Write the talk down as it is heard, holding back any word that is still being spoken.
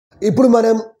ఇప్పుడు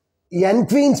మనం ఎన్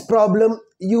queens problem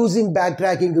using back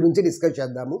tracking గురించి డిస్కస్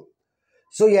చేద్దాము.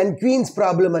 సో ఎన్ క్వీన్స్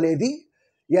ప్రాబ్లం అనేది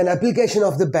ఎన్ application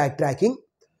of the back tracking.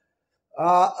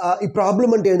 ఈ ప్రాబ్లం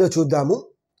అంటే ఏదో చూద్దాము.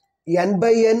 ఎన్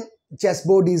by N chess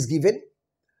board is given.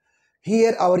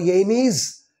 Here hour aim is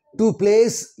to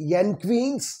place N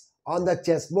queens on the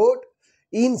chess board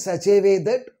in such a way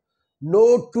that no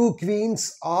two queens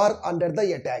are under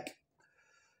the attack.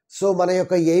 So మన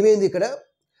యొక్క ఏమైంది ఇక్కడ,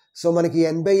 so మనకి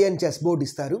ఎన్ by N chess board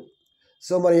ఇస్తారు.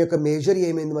 So మన యొక్క major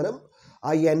ఏమైంది, మనం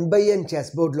ఆ ఎన్ బై ఎన్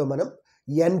చెస్ బోర్డ్లో మనం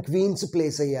ఎన్ క్వీన్స్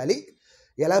ప్లేస్ అయ్యాలి.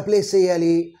 ఎలా ప్లేస్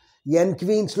చేయాలి, ఎన్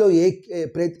క్వీన్స్లో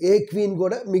ఏ క్వీన్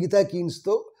కూడా మిగతా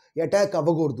క్వీన్స్తో అటాక్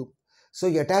అవ్వకూడదు. సో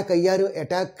అటాక్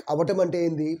అవ్వటం అంటే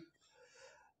ఏంది,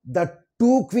 the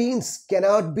two queens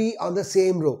cannot be on the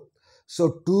same రో. సో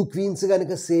టూ క్వీన్స్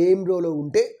కనుక సేమ్ రోలో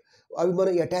ఉంటే అవి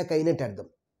మనం అటాక్ అయినట్టు అర్థం.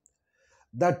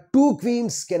 The two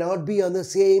queens cannot be on the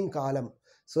same column.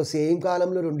 So same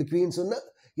column లో రెండు queens ఉన్న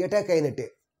attack అయినట్టే.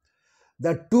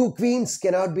 The two queens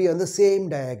cannot be on the same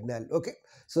diagonal. Okay.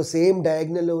 So same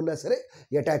diagonal లో ఉన్నా సరే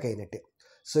attack అయినట్టే.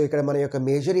 సో ఇక్కడ మన యొక్క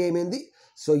మేజర్ ఏమైంది,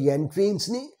 so n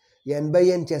queensని n by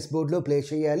n chess బోర్డ్లో ప్లేస్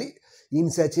చేయాలి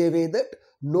in such a way that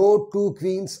no two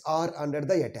queens are under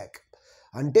the attack.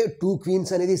 అంటే టూ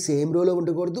క్వీన్స్ అనేది సేమ్ రోలో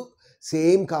ఉండకూడదు,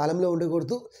 సేమ్ కాలంలో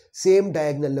ఉండకూడదు, సేమ్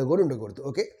డయాగ్నల్లో కూడా ఉండకూడదు.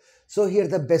 Okay. So here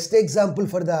the best example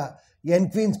for the n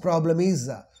queens problem is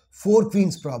 4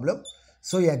 queens problem.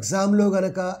 So exam లో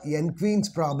గనక n queens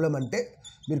problem అంటే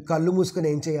మీరు కళ్ళు మూసుకొని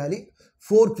ఏం చేయాలి,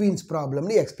 4 queens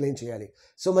ప్రాబ్లమ్ని ఎక్స్ప్లెయిన్ చేయాలి.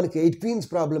 సో మనకి 8 queens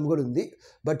ప్రాబ్లం కూడా ఉంది,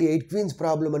 బట్ 8 queens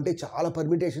ప్రాబ్లం అంటే చాలా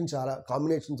పర్మిటేషన్, చాలా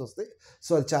కాంబినేషన్స్ వస్తాయి.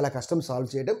 సో అది చాలా కష్టం సాల్వ్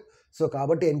చేయడం. సో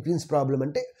కాబట్టి n queens ప్రాబ్లం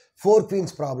అంటే 4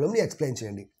 queens ప్రాబ్లమ్ని ఎక్స్ప్లెయిన్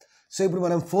చేయండి. సో ఇప్పుడు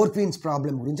మనం 4 queens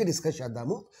ప్రాబ్లం గురించి డిస్కస్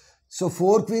చేద్దాము. సో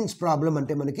 4 queens ప్రాబ్లం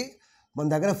అంటే మన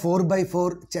దగ్గర 4x4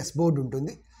 చెస్ బోర్డ్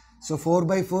ఉంటుంది. సో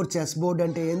 4x4 చెస్ బోర్డ్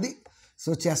అంటే ఏంది, సో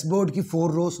చెస్ బోర్డ్కి 4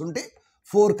 రోస్ ఉంటే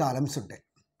 4 కాలమ్స్ ఉంటాయి.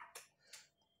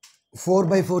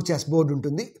 4x4 చెస్ బోర్డ్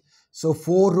ఉంటుంది. సో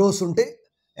 4 రోస్ ఉంటాయి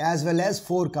యాజ్ వెల్ యాజ్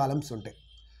 4 కాలమ్స్ ఉంటాయి.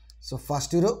 So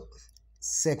first row,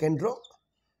 second row,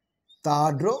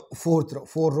 third row, fourth రో,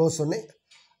 4 రోస్ ఉన్నాయి.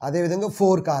 అదేవిధంగా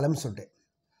 4 కాలమ్స్ ఉంటాయి.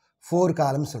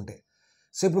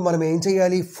 సో ఇప్పుడు మనం ఏం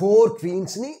చేయాలి, 4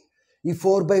 క్వీన్స్ని ఈ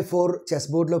 4x4 చెస్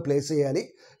బోర్డ్లో ప్లేస్ చేయాలి.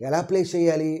 ఎలా ప్లేస్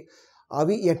చేయాలి,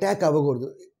 అవి అటాక్ అవ్వకూడదు.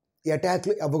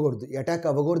 అటాక్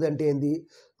అవ్వకూడదు అంటే ఏంది,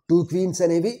 టూ క్వీన్స్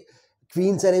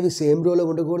అనేవి సేమ్ రోలో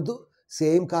ఉండకూడదు,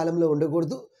 సేమ్ కాలంలో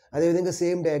ఉండకూడదు, అదేవిధంగా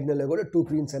సేమ్ డయాగ్నల్లో కూడా 2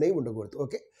 క్వీన్స్ అనేవి ఉండకూడదు.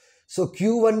 ఓకే. సో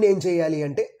Q1 ఏం చేయాలి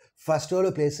అంటే ఫస్ట్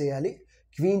రోలో ప్లేస్ చేయాలి,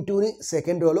 క్వీన్ 2ని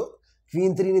సెకండ్ రోలో,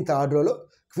 క్వీన్ 3ని థర్డ్ రోలో,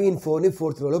 క్వీన్ 4ని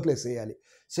ఫోర్త్ రోలో ప్లేస్ చేయాలి.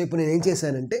 సో ఇప్పుడు నేను ఏం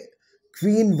చేశానంటే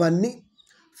క్వీన్ 1ని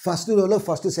ఫస్ట్ రోలో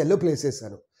ఫస్ట్ సెల్లో ప్లేస్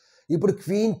చేశాను. ఇప్పుడు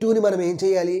క్వీన్ 2ని మనం ఏం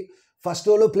చేయాలి, ఫస్ట్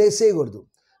రోలో ప్లేస్ చేయకూడదు,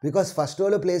 బికాస్ ఫస్ట్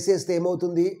రోలో ప్లేస్ చేస్తే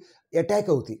ఏమవుతుంది, అటాక్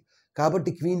అవుతుంది.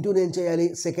 కాబట్టి క్వీన్ 2ని ఏం చేయాలి,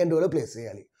 సెకండ్ రోలో ప్లేస్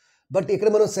చేయాలి. బట్ ఇక్కడ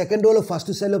మనం సెకండ్ రోలో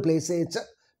ఫస్ట్ సెల్లో ప్లేస్ చేయొచ్చా,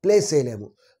 ప్లేస్ చేయలేము.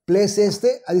 ప్లేస్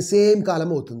చేస్తే అది సేమ్ కాలం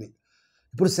అవుతుంది.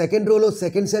 ఇప్పుడు సెకండ్ రోలో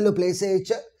సెకండ్ సెల్లో ప్లేస్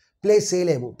చేయొచ్చా, ప్లేస్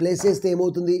చేయలేము. ప్లేస్ చేస్తే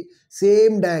ఏమవుతుంది,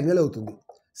 సేమ్ డయాగ్నల్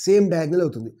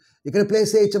అవుతుంది. ఇక్కడ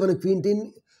ప్లేస్ చేయొచ్చా మనం క్వీన్ 2ని,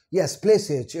 ఎస్ ప్లేస్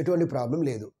చేయొచ్చు, ఎటువంటి ప్రాబ్లం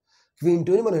లేదు. క్వీన్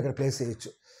 2ని మనం ఇక్కడ ప్లేస్ చేయొచ్చు.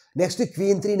 నెక్స్ట్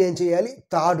క్వీన్ 3ని ఏం చేయాలి,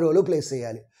 థర్డ్ రోలో ప్లేస్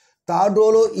చేయాలి. థర్డ్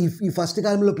రోలో ఈ ఫస్ట్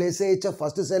కాలంలో ప్లేస్ చేయొచ్చా,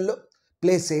 ఫస్ట్ సెల్లో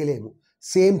ప్లేస్ చేయలేము,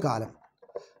 సేమ్ కాలం.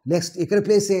 నెక్స్ట్ ఇక్కడ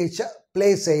ప్లేస్ చేయొచ్చా,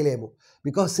 ప్లేస్ చేయలేము,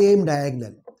 బికాస్ సేమ్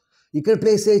డయాగ్నల్. ఇక్కడ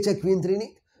ప్లేస్ చేయొచ్చా క్వీన్ 3ని,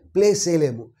 ప్లేస్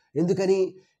చేయలేము. ఎందుకని,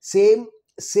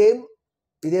 సేమ్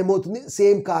ఇదేమవుతుంది,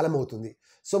 సేమ్ కాలం అవుతుంది.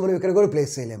 సో మనం ఇక్కడ కూడా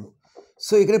ప్లేస్ చేయలేము.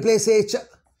 సో ఇక్కడ ప్లేస్ చేయొచ్చా,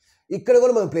 ఇక్కడ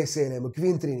కూడా మనం ప్లేస్ చేయలేము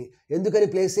క్వీన్ 3ని. ఎందుకని,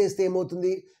 ప్లేస్ చేస్తే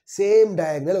ఏమవుతుంది, సేమ్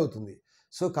డయాగ్నల్ అవుతుంది.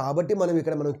 సో కాబట్టి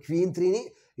మనం క్వీన్ 3ని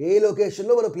ఏ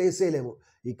లొకేషన్లో మనం ప్లేస్ చేయలేము.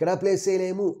 ఇక్కడ ప్లేస్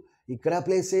చేయలేము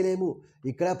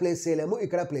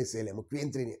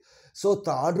క్వీన్ 3ని. సో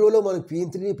థర్డ్ రోలో మనం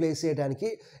క్వీన్ 3ని ప్లేస్ చేయడానికి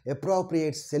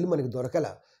అప్రోప్రియేట్ సెల్ మనకి దొరకల.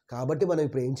 కాబట్టి మనం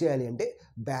ఇప్పుడు ఏం చేయాలి అంటే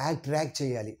బ్యాక్ ట్రాక్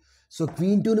చేయాలి. సో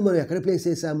క్వీన్ 2ని మనం ఎక్కడ ప్లేస్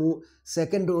చేసాము,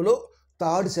 సెకండ్ రోలో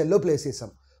థర్డ్ సెల్లో ప్లేస్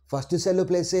చేసాం. ఫస్ట్ సెల్లో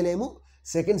ప్లేస్ చేయలేము,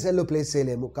 సెకండ్ సెల్లో ప్లేస్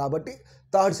చేయలేము, కాబట్టి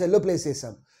థర్డ్ సెల్లో ప్లేస్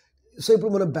చేసాం. సో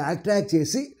ఇప్పుడు మనం బ్యాక్ ట్రాక్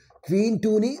చేసి క్వీన్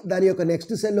 2ని దాని యొక్క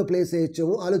నెక్స్ట్ సెల్లో ప్లేస్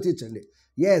చేయొచ్చాము, ఆలోచించండి.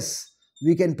 Yes,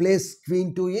 we can place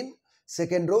queen 2 in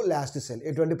second row last cell,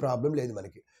 ఎటువంటి ప్రాబ్లం లేదు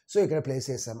మనకి. సో ఇక్కడ ప్లేస్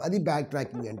చేసాం, అది బ్యాక్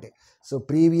ట్రాకింగ్ అంటే. సో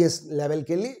ప్రీవియస్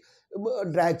లెవెల్కి వెళ్ళి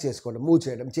డ్రాగ్ చేసుకోవడం, మూవ్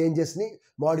చేయడం, చేంజెస్ని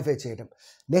మాడిఫై చేయడం.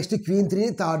 నెక్స్ట్ క్వీన్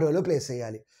 3ని థర్డ్ రోలో ప్లేస్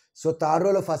చేయాలి. సో థర్డ్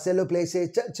రోలో ఫస్ట్ సెల్లో ప్లేస్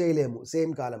చేయొచ్చా, చేయలేము,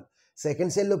 సేమ్ కాలం.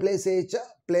 సెకండ్ సెల్లో ప్లేస్ చేయొచ్చా,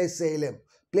 ప్లేస్ చేయలేము.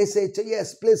 ప్లేస్ చేయొచ్చా,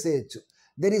 ఎస్ ప్లేస్ చేయొచ్చు,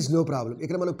 దెర్ ఈజ్ నో ప్రాబ్లం.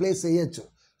 ఇక్కడ మనం ప్లేస్ చేయొచ్చు,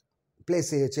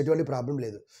 ఎటువంటి ప్రాబ్లం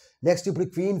లేదు. నెక్స్ట్ ఇప్పుడు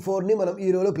క్వీన్ 4ని మనం ఈ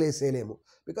రోలో ప్లేస్ చేయలేము,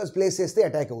 బికాస్ ప్లేస్ చేస్తే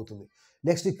అటాక్ అవుతుంది.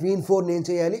 నెక్స్ట్ క్వీన్ 4ని ఏం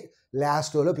చేయాలి,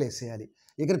 లాస్ట్ రోలో ప్లేస్ చేయాలి.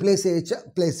 ఇక్కడ ప్లేస్ చేయొచ్చా,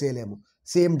 ప్లేస్ చేయలేము,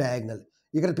 సేమ్ డయాగ్నల్.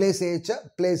 ఇక్కడ ప్లేస్ చేయొచ్చా,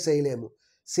 ప్లేస్ చేయలేము,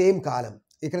 సేమ్ కాలం.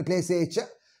 ఇక్కడ ప్లేస్ చేయొచ్చా,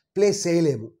 ప్లేస్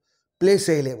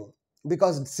చేయలేము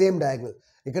బికాజ్ సేమ్ డయాగ్నల్.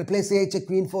 ఇక్కడ ప్లేస్ చేయొచ్చా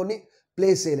క్వీన్ 4ని,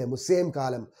 ప్లేస్ చేయలేము, సేమ్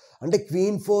కాలం. అంటే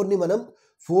క్వీన్ 4ని మనం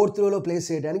 4th రోలో ప్లేస్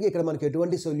చేయడానికి ఇక్కడ మనకు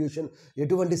ఎటువంటి సొల్యూషన్,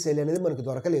 ఎటువంటి సెల్ అనేది మనకు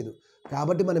దొరకలేదు.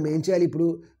 కాబట్టి మనం ఏం చేయాలి, ఇప్పుడు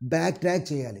బ్యాక్ ట్రాక్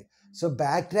చేయాలి. సో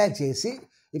బ్యాక్ ట్రాక్ చేసి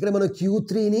ఇక్కడ మనం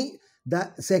Q3ని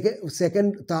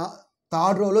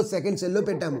థర్డ్ రోలో సెకండ్ సెల్లో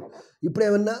పెట్టాము. ఇప్పుడు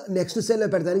ఏమన్నా నెక్స్ట్ సెల్లో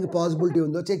పెట్టడానికి పాసిబిలిటీ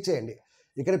ఉందో చెక్ చేయండి.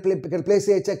 ఇక్కడ ప్లేస్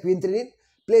చేయొచ్చా క్వీన్ 3ని,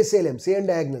 ప్లేస్ చేయలేము, సేమ్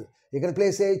డయాగ్నల్. ఇక్కడ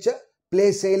ప్లేస్ చేయొచ్చా,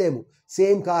 ప్లేస్ చేయలేము,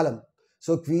 సేమ్ కాలం.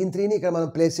 సో క్వీన్ 3ని ఇక్కడ మనం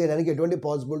ప్లేస్ చేయడానికి ఎటువంటి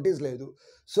పాసిబిలిటీస్ లేదు.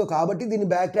 సో కాబట్టి దీన్ని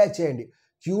బ్యాక్ ట్రాక్ చేయండి.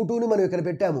 Q2ని మనం ఇక్కడ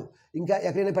పెట్టాము, ఇంకా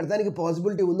ఎక్కడైనా పెట్టడానికి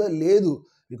పాసిబిలిటీ ఉందో లేదు,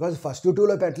 బికాజ్ ఫస్ట్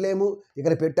 2లో పెట్టలేము,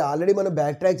 ఇక్కడ పెట్టి ఆల్రెడీ మనం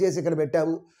బ్యాక్ ట్రాక్ చేసి ఇక్కడ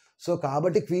పెట్టాము. సో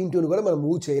కాబట్టి క్వీన్ 2ని కూడా మనం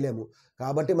మూవ్ చేయలేము.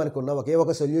 కాబట్టి మనకున్న ఒకే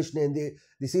ఒక సొల్యూషన్ ఏంది,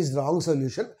 దిస్ ఈజ్ రాంగ్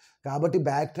సొల్యూషన్. కాబట్టి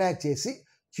బ్యాక్ ట్రాక్ చేసి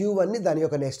Q1ని దాని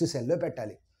యొక్క నెక్స్ట్ సెల్లో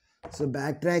పెట్టాలి. సో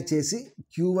బ్యాక్ ట్రాక్ చేసి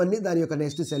Q1ని దాని యొక్క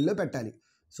నెక్స్ట్ సెల్లో పెట్టాలి.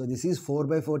 So this is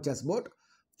 4x4 chess board.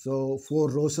 So 4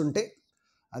 rose ఉంటాయి,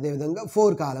 అదేవిధంగా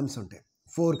 4 కాలమ్స్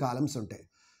ఉంటాయి.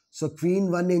 సో క్వీన్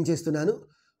 1 ఏం చేస్తున్నాను,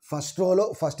 ఫస్ట్ రోలో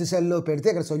ఫస్ట్ సెల్లో పెడితే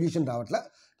ఇక్కడ సొల్యూషన్ రావట్లా,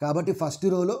 కాబట్టి ఫస్ట్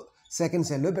రోలో సెకండ్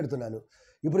సెల్లో పెడుతున్నాను.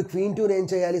 ఇప్పుడు క్వీన్ 2ని ఏం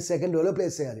చేయాలి, సెకండ్ రోలో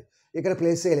ప్లేస్ చేయాలి. ఇక్కడ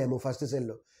ప్లేస్ చేయలేము ఫస్ట్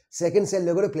సెల్లో, సెకండ్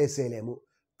సెల్లో కూడా ప్లేస్ చేయలేము,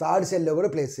 థర్డ్ సెల్లో కూడా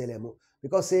ప్లేస్ చేయలేము,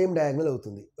 బికాజ్ సేమ్ డయాగ్నల్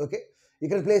అవుతుంది. ఓకే,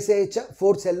 ఇక్కడ ప్లేస్ చేయొచ్చా,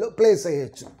 4th సెల్లో ప్లేస్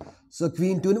చేయొచ్చు. సో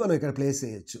క్వీన్ 2ని మనం ఇక్కడ ప్లేస్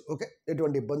చేయొచ్చు. ఓకే,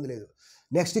 ఎటువంటి ఇబ్బంది లేదు.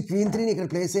 నెక్స్ట్ క్వీన్ 3ని ఇక్కడ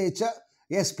ప్లేస్ చేయొచ్చా,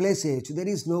 ఎస్ ప్లేస్ చేయొచ్చు,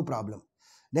 there is no problem.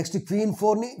 Next queen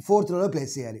 4ని 4th రోలో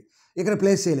ప్లేస్ చేయాలి. ఇక్కడ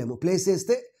ప్లేస్ చేయలేము, ప్లేస్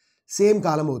చేస్తే సేమ్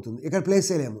కాలం అవుతుంది. ఇక్కడ ప్లేస్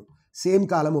చేయలేము, సేమ్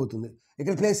కాలం అవుతుంది.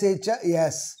 ఇక్కడ ప్లేస్ చేయొచ్చా,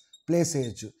 ఎస్ ప్లేస్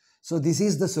చేయొచ్చు. So this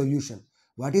is the solution.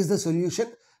 What is the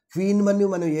solution, queen 1ని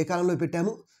మనం ఏ కాలంలో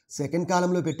పెట్టాము, సెకండ్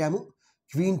కాలంలో పెట్టాము.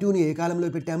 క్వీన్ 2ని ఏ కాలంలో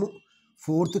పెట్టాము,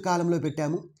 4th కాలంలో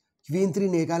పెట్టాము. క్వీన్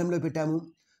 3ని ఏ కాలంలో పెట్టాము,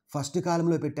 ఫస్ట్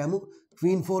కాలంలో పెట్టాము.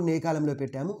 క్వీన్ 4ని ఏ కాలంలో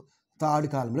పెట్టాము, థర్డ్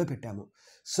కాలంలో పెట్టాము.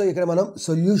 సో ఇక్కడ మనం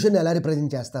సొల్యూషన్ ఎలా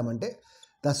రిప్రజెంట్ చేస్తామంటే,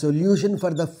 the solution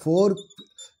for the 4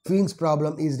 queens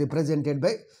problem is represented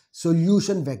by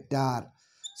solution vector.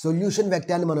 Solution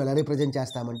వెక్టార్ని మనం ఎలా రిప్రజెంట్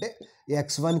చేస్తామంటే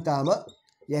x1,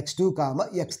 x2,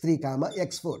 x3,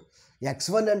 x4.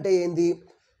 x1 అంటే ఏంది,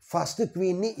 ఫస్ట్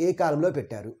క్వీన్ని ఏ కాలంలో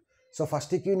పెట్టారు. సో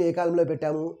ఫస్ట్ క్వీన్ ఏ కాలంలో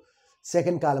పెట్టాము,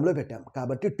 సెకండ్ కాలంలో పెట్టాము,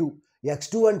 కాబట్టి 2.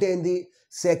 x2 అంటే ఏంది,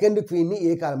 సెకండ్ క్వీన్ని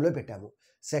ఏ కాలంలో పెట్టాము,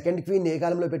 సెకండ్ క్వీన్ ఏ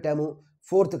కాలంలో పెట్టాము,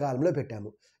 4th కాలంలో పెట్టాము.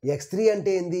 x3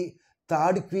 అంటే ఏంది,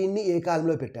 థర్డ్ క్వీన్ని ఏ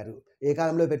కాలంలో పెట్టారు, ఏ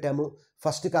కాలంలో పెట్టాము,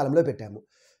 ఫస్ట్ కాలంలో పెట్టాము.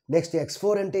 నెక్స్ట్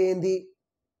x4 అంటే ఏంది,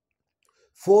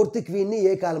 4th క్వీన్ని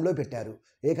ఏ కాలంలో పెట్టారు,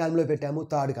 ఏ కాలంలో పెట్టాము,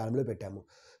 థర్డ్ కాలంలో పెట్టాము.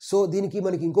 సో దీనికి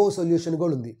మనకి ఇంకో సొల్యూషన్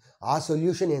కూడా ఉంది. ఆ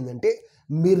సొల్యూషన్ ఏంటంటే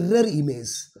మిర్రర్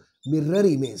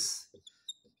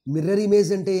ఇమేజ్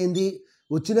అంటే ఏంది,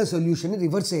 వచ్చిన సొల్యూషన్ని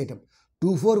రివర్స్ చేయటం.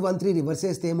 2 4 1 3 రివర్స్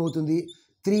చేస్తే ఏమవుతుంది,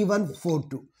 3 1 4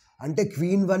 2. అంటే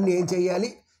క్వీన్ 1ని ఏం చేయాలి,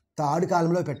 థర్డ్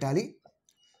కాలంలో పెట్టాలి.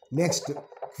 నెక్స్ట్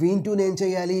క్వీన్ 2ని ఏం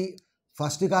చేయాలి,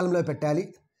 ఫస్ట్ కాలంలో పెట్టాలి.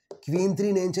 క్వీన్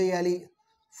 3ని ఏం చేయాలి,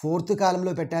 4th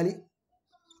కాలంలో పెట్టాలి.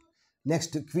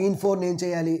 నెక్స్ట్ క్వీన్ 4ని ఏం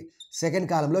చేయాలి, సెకండ్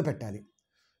కాలంలో పెట్టాలి.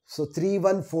 సో 3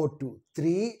 1 4 2,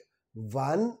 3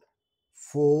 1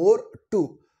 4 2.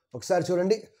 ఒకసారి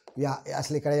చూడండి,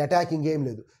 అసలు ఇక్కడ అటాకింగ్ ఏం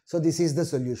లేదు. So this is the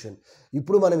solution.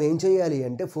 ఇప్పుడు మనం ఏం చేయాలి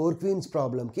అంటే 4 క్వీన్స్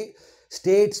ప్రాబ్లంకి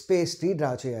స్టేట్ స్పేస్ ట్రీ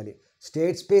డ్రా చేయాలి.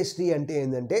 స్టేట్ స్పేస్ ట్రీ అంటే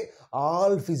ఏంటంటే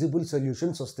ఆల్ ఫిజిబుల్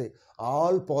సొల్యూషన్స్ వస్తాయి,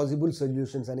 ఆల్ పాసిబుల్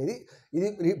సొల్యూషన్స్ అనేది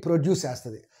ఇది ప్రొడ్యూస్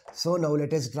చేస్తుంది. So now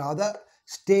let us draw the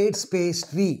state space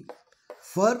tree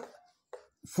for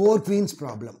 4 queens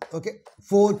problem. Okay,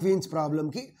 4 queens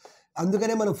ప్రాబ్లంకి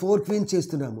అందుకనే మనం 4 క్వీన్స్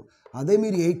చేస్తున్నాము. అదే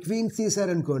మీరు 8 క్వీన్స్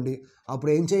తీసారనుకోండి,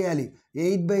 అప్పుడు ఏం చేయాలి,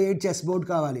 8x8 చెస్ బోర్డ్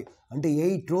కావాలి, అంటే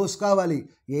 8 రోస్ కావాలి,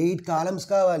 8 కాలమ్స్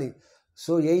కావాలి.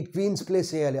 సో 8 క్వీన్స్ ప్లేస్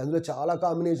చేయాలి, అందులో చాలా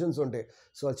కాంబినేషన్స్ ఉంటాయి.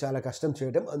 సో చాలా కష్టం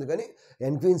చేయటం, అందుకని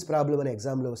n క్వీన్స్ ప్రాబ్లం అనే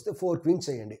ఎగ్జామ్లో వస్తే 4 క్వీన్స్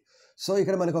చేయండి. సో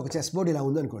ఇక్కడ మనకు ఒక చెస్ బోర్డ్ ఇలా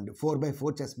ఉందనుకోండి,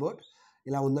 4x4 చెస్ బోర్డ్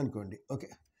ఇలా ఉందనుకోండి. Okay,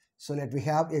 so let we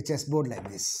have a chess board like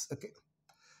this. Okay,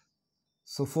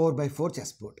 so 4x4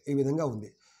 chess board ఈ విధంగా ఉంది.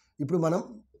 ఇప్పుడు మనం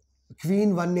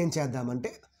క్వీన్ 1 ఏం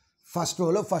చేద్దామంటే ఫస్ట్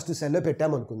రోలో ఫస్ట్ సెల్లో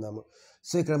పెట్టామనుకుందాము.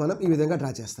 సో ఇక్కడ మనం ఈ విధంగా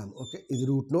డ్రా చేస్తాము. ఓకే, ఇది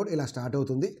రూట్ నోడ్ ఇలా స్టార్ట్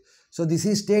అవుతుంది. So this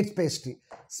is state space tree.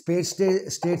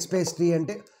 State space tree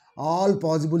అంటే ఆల్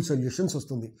పాసిబుల్ సొల్యూషన్స్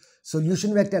వస్తుంది.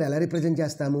 సొల్యూషన్ వెక్టర్ ఎలా రిప్రజెంట్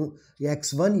చేస్తాము,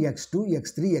 x1 x2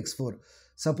 x3 x4.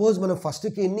 Suppose మనం ఫస్ట్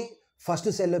కీని ఫస్ట్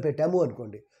సెల్లో పెట్టాము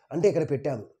అనుకోండి, అంటే ఇక్కడ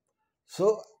పెట్టాము. So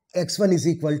x1 is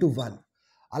equal to 1.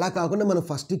 అలా కాకుండా మనం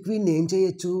ఫస్ట్ క్వీన్ని ఏం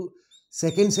చేయొచ్చు,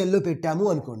 సెకండ్ సెల్లో పెట్టాము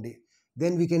అనుకోండి,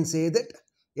 then we can say that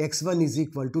x1 is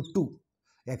equal to 2.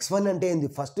 x1 అంటే ఏంది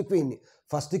ఫస్ట్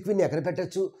క్వీన్ని ఎక్కడ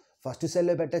పెట్టచ్చు ఫస్ట్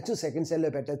సెల్లో పెట్టచ్చు సెకండ్ సెల్లో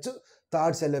పెట్టచ్చు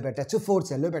థర్డ్ సెల్లో పెట్టచ్చు ఫోర్త్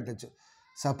సెల్లో పెట్టచ్చు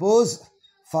సపోజ్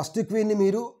ఫస్ట్ క్వీన్ని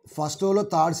మీరు ఫస్ట్ రోలో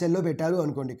థర్డ్ సెల్లో పెట్టారు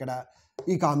అనుకోండి ఇక్కడ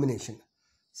ఈ కాంబినేషన్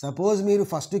సపోజ్ మీరు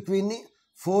ఫస్ట్ క్వీన్ని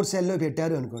ఫోర్త్ సెల్లో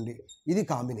పెట్టారు అనుకోండి ఇది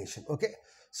కాంబినేషన్ ఓకే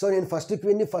సో నేను ఫస్ట్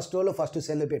క్వీన్ని ఫస్ట్ రోలో ఫస్ట్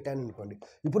సెల్లో పెట్టాను అనుకోండి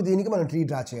ఇప్పుడు దీనికి మనం ట్రీ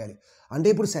డ్రా చేయాలి అంటే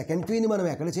ఇప్పుడు సెకండ్ క్వీన్ని మనం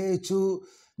ఎక్కడ చేయొచ్చు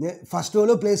ఫస్ట్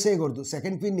రోలో ప్లేస్ చేయకూడదు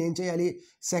సెకండ్ క్వీన్ని ఏం చేయాలి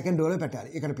సెకండ్ రోలో పెట్టాలి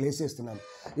ఇక్కడ ప్లేస్ చేస్తున్నాము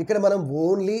ఇక్కడ మనం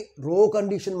ఓన్లీ రో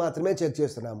కండిషన్ మాత్రమే చెక్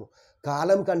చేస్తున్నాము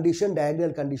కాలం కండిషన్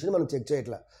డయాగ్నల్ కండిషన్ మనం చెక్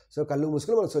చేయట్లా సో కళ్ళు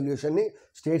మూసుకొని మన సొల్యూషన్ని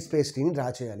స్టేట్ స్పేస్ ట్రీని డ్రా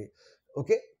చేయాలి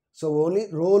ఓకే సో ఓన్లీ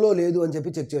రోలో లేదు అని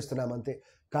చెప్పి చెక్ చేస్తున్నాం అంతే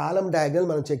కాలం డయాగ్నల్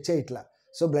మనం చెక్ చేయట్లా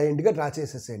సో బ్లైండ్గా డ్రా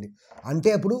చేసేసేయండి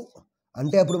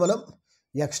అంటే అప్పుడు మనం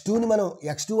x2ని మనం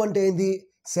x2 అంటే ఏంది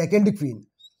సెకండ్ క్వీన్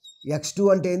x2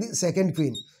 అంటే ఏంది సెకండ్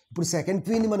క్వీన్ ఇప్పుడు సెకండ్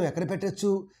క్వీన్ని మనం ఎక్కడ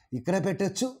పెట్టచ్చు ఇక్కడ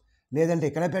పెట్టచ్చు లేదంటే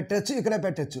ఇక్కడ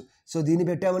పెట్టచ్చు సో దీన్ని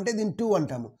పెట్టామంటే దీన్ని 2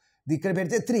 అంటాము ఇక్కడ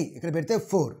పెడితే 3 ఇక్కడ పెడితే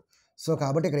 4 సో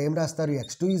కాబట్టి ఇక్కడ ఏం రాస్తారు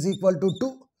x2 ఈజ్ ఈక్వల్ టు 2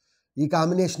 ఈ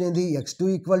కాంబినేషన్ ఏంది x2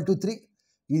 ఈక్వల్ టు 3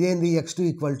 ఇదేంది x2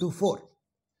 ఈక్వల్ టు 4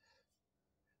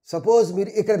 సపోజ్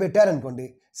మీరు ఇక్కడ పెట్టారనుకోండి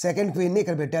సెకండ్ క్వీన్ని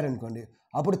ఇక్కడ పెట్టారనుకోండి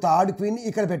అప్పుడు థర్డ్ క్వీన్ని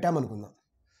ఇక్కడ పెట్టామనుకుందాం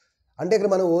అంటే ఇక్కడ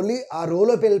మనం ఓన్లీ ఆ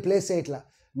రోలో ప్లేస్ చేయట్లా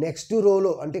నెక్స్ట్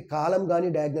రోలో అంటే కాలం కానీ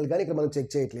డయాగ్నల్ కానీ ఇక్కడ మనం చెక్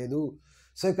చేయట్లేదు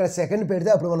సో ఇక్కడ సెకండ్ పెడితే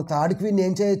అప్పుడు మనం థర్డ్ క్వీన్ని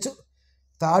ఏం చేయొచ్చు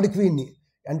థర్డ్ క్వీన్ని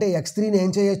అంటే x3ని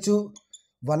ఏం చేయొచ్చు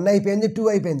 1 అయిపోయింది 2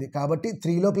 అయిపోయింది కాబట్టి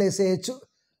 3లో ప్లేస్ చేయొచ్చు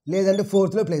లేదంటే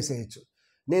 4th ప్లేస్ చేయొచ్చు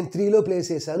నేను 3లో ప్లేస్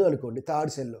చేశాను అనుకోండి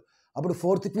థర్డ్ సెల్లో అప్పుడు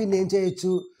ఫోర్త్ క్వీన్ని ఏం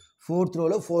చేయొచ్చు 4th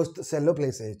రోలో 4th సెల్లో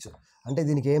ప్లేస్ చేయొచ్చు అంటే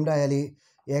దీనికి ఏం రాయాలి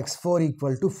x4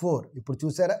 ఈక్వల్ టు 4 ఇప్పుడు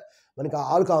చూసారా మనకి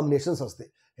ఆల్ కాంబినేషన్స్ వస్తాయి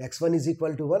x1 is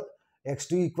equal to 1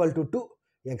 x2 equal to 2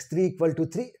 x3 equal to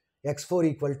 3 x4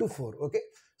 equal to 4 okay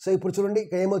so ఇప్పుడు చూడండి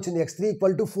ఇక్కడ ఏమొచ్చింది x3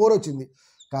 ఈక్వల్ టు 4 వచ్చింది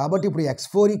కాబట్టి ఇప్పుడు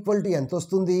x4 ఈక్వల్ టు ఎంత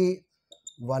వస్తుంది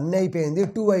 1 అయిపోయింది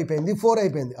 2 అయిపోయింది 4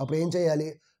 అయిపోయింది అప్పుడు ఏం చేయాలి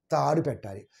థర్డ్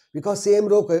పెట్టాలి బికాస్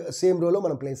సేమ్ రోలో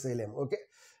మనం ప్లేస్ చేయలేము ఓకే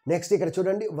నెక్స్ట్ ఇక్కడ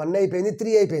చూడండి 1 అయిపోయింది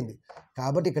 3 అయిపోయింది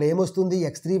కాబట్టి ఇక్కడ ఏమొస్తుంది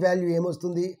x3 వాల్యూ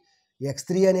ఏమొస్తుంది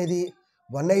x3 అనేది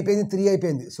 1 అయిపోయింది 3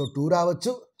 అయిపోయింది సో 2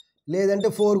 రావచ్చు లేదంటే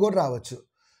 4 కూడా రావచ్చు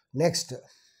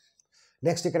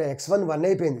నెక్స్ట్ ఇక్కడ x1 1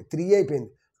 అయిపోయింది 3 అయిపోయింది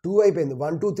 2 అయిపోయింది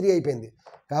 1 2 3 అయిపోయింది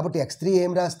కాబట్టి x3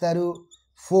 ఏం రాస్తారు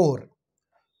 4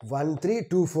 1 3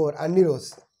 2 4 అన్ని రోస్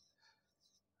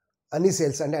అన్ని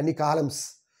సెల్స్ అంటే అన్ని కాలమ్స్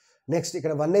నెక్స్ట్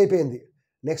ఇక్కడ 1 అయిపోయింది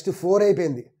నెక్స్ట్ 4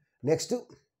 అయిపోయింది నెక్స్ట్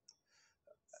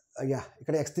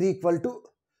ఇక్కడ x3 ఈక్వల్ టు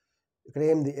ఇక్కడ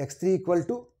ఏంది x3 ఈక్వల్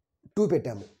టు 2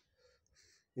 పెట్టాము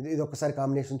ఇది ఒక్కసారి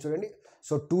కాంబినేషన్ చూడండి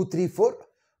సో 2 3 4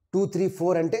 2 3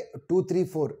 4 అంటే 2 3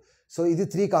 4 సో ఇది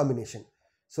 3 కాంబినేషన్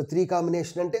సో 3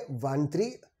 కాంబినేషన్ అంటే 1 3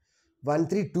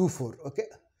 2 4 ఓకే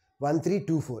 1 3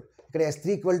 2 4 ఇక్కడ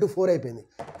x3 ఈక్వల్ టు 4 అయిపోయింది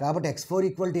కాబట్టి x4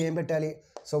 ఈక్వల్ టు ఏం పెట్టాలి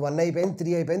సో 1 అయిపోయింది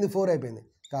 3 అయిపోయింది 4 అయిపోయింది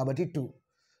కాబట్టి 2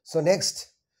 సో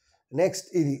నెక్స్ట్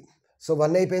ఇది సో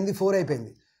 1 అయిపోయింది 4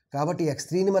 అయిపోయింది కాబట్టి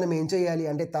x3ని మనం ఏం చేయాలి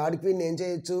అంటే థర్డ్ క్వీన్ ఏం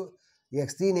చేయొచ్చు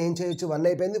x3ని ఏం చేయొచ్చు 1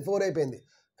 అయిపోయింది 4 అయిపోయింది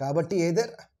కాబట్టి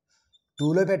ఏదర్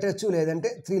 2లో పెట్టచ్చు లేదంటే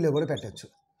 3లో కూడా పెట్టచ్చు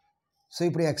సో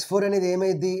ఇప్పుడు x4 అనేది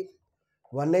ఏమైంది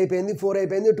 1 అయిపోయింది 4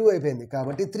 అయిపోయింది 2 అయిపోయింది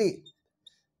కాబట్టి 3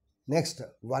 నెక్స్ట్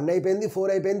 1 అయిపోయింది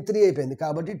 4 అయిపోయింది 3 అయిపోయింది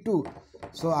కాబట్టి 2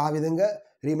 సో ఆ విధంగా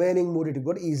రిమైనింగ్ మూడింటికి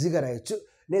కూడా ఈజీగా రాయొచ్చు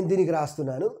నేను దీనికి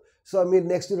రాస్తున్నాను సో మీరు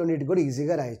నెక్స్ట్ రెండింటికి కూడా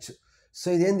ఈజీగా రాయొచ్చు సో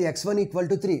ఇదేంది x1 ఈక్వల్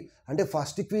టు 3 అంటే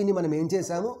ఫస్ట్ క్వీన్ని మనం ఏం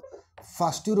చేసాము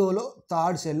ఫస్ట్ రోలో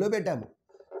థర్డ్ సెల్లో పెట్టాము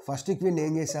ఫస్ట్ క్వీన్ని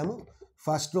ఏం చేసాము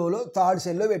ఫస్ట్ రోలో థర్డ్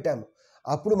సెల్లో పెట్టాము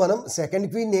అప్పుడు మనం సెకండ్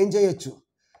క్వీన్ని ఏం చేయొచ్చు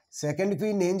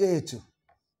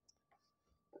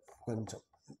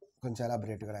కొంచెం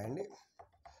ఎలాబరేట్గా రాయండి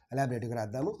ఎలాబరేట్గా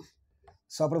రాద్దాము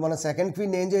సో అప్పుడు మనం సెకండ్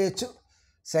క్వీన్ ఏం చేయొచ్చు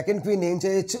సెకండ్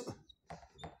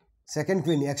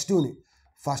క్వీన్ x2ని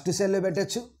ఫస్ట్ సెల్లో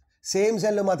పెట్టచ్చు సేమ్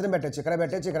సెల్లో మాత్రం పెట్టచ్చు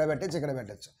ఇక్కడ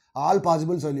పెట్టచ్చు ఆల్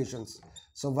పాసిబుల్ సొల్యూషన్స్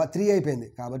సో 3 అయిపోయింది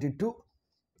కాబట్టి 2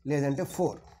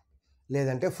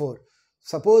 లేదంటే 4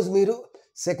 సపోజ్ మీరు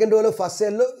సెకండ్ రోలో ఫస్ట్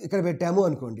సెల్లో ఇక్కడ పెట్టాము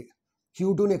అనుకోండి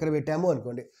Q2ని ఇక్కడ పెట్టాము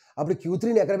అనుకోండి అప్పుడు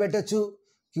Q3ని ఎక్కడ పెట్టచ్చు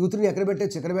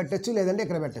ఇక్కడ పెట్టచ్చు లేదంటే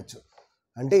ఇక్కడ పెట్టచ్చు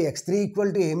అంటే x3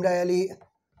 ఈక్వల్ టు ఏం రాయాలి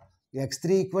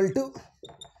x3 ఈక్వల్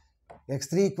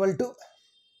టు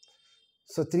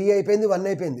సో 3 అయిపోయింది 1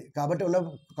 అయిపోయింది కాబట్టి ఉన్న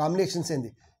కాంబినేషన్స్ ఏంది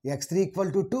x3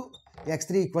 equal to 2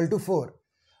 x3 equal to 4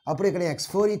 అప్పుడు ఇక్కడ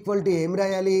x4 ఈక్వల్ టు ఏం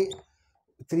రాయాలి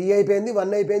 3 అయిపోయింది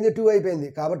 1 అయిపోయింది 2 అయిపోయింది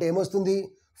కాబట్టి ఏమొస్తుంది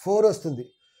 4 వస్తుంది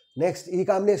నెక్స్ట్ ఈ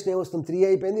కాంబినేషన్ ఏమొస్తుంది 3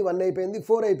 అయిపోయింది 1 అయిపోయింది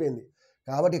 4 అయిపోయింది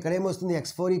కాబట్టి ఇక్కడ ఏమొస్తుంది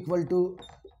x4 ఈక్వల్ టు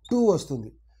 2 వస్తుంది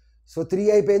సో 3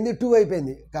 అయిపోయింది 2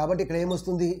 అయిపోయింది కాబట్టి ఇక్కడ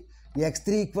ఏమొస్తుంది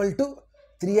x3 ఈక్వల్ టు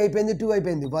 3 అయిపోయింది 2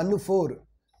 అయిపోయింది 1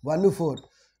 4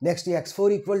 నెక్స్ట్ x4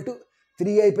 ఈక్వల్ టు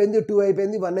 3 అయిపోయింది 2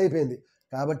 అయిపోయింది 1 అయిపోయింది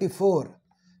కాబట్టి 4.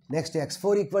 నెక్స్ట్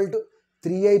x4 ఈక్వల్ టు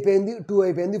 3 అయిపోయింది, 2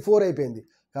 అయిపోయింది, 4 అయిపోయింది.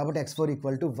 కాబట్టి x4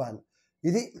 ఈక్వల్ టు 1.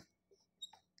 ఇది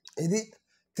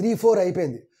 3, 4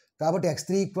 అయిపోయింది. కాబట్టి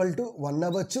x3 ఈక్వల్ టు 1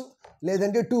 అవ్వచ్చు,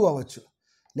 లేదంటే 2 అవ్వచ్చు.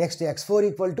 నెక్స్ట్ x4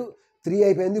 ఈక్వల్ టు 3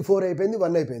 అయిపోయింది, 4 అయిపోయింది,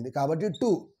 1 అయిపోయింది. కాబట్టి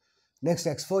 2. నెక్స్ట్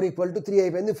x4 ఈక్వల్ టు 3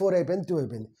 అయిపోయింది, 4 అయిపోయింది, 2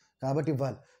 అయిపోయింది. కాబట్టి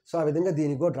 1. సో ఆ విధంగా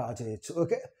దీనికి కూడా డ్రా చేయొచ్చు.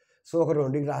 ఓకే, సో ఒక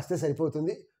రెండింటికి రాస్తే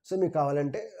సరిపోతుంది. సో మీకు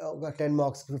కావాలంటే ఒక 10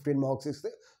 మార్క్స్ 15 మార్క్స్ ఇస్తే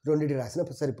రెండింటికి రాసినా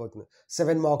సరిపోతుంది.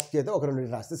 7 మార్క్స్కి అయితే ఒక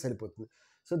రెండింటికి రాస్తే సరిపోతుంది.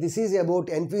 So this is about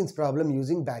ఎన్క్వీన్స్ problem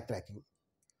using back tracking.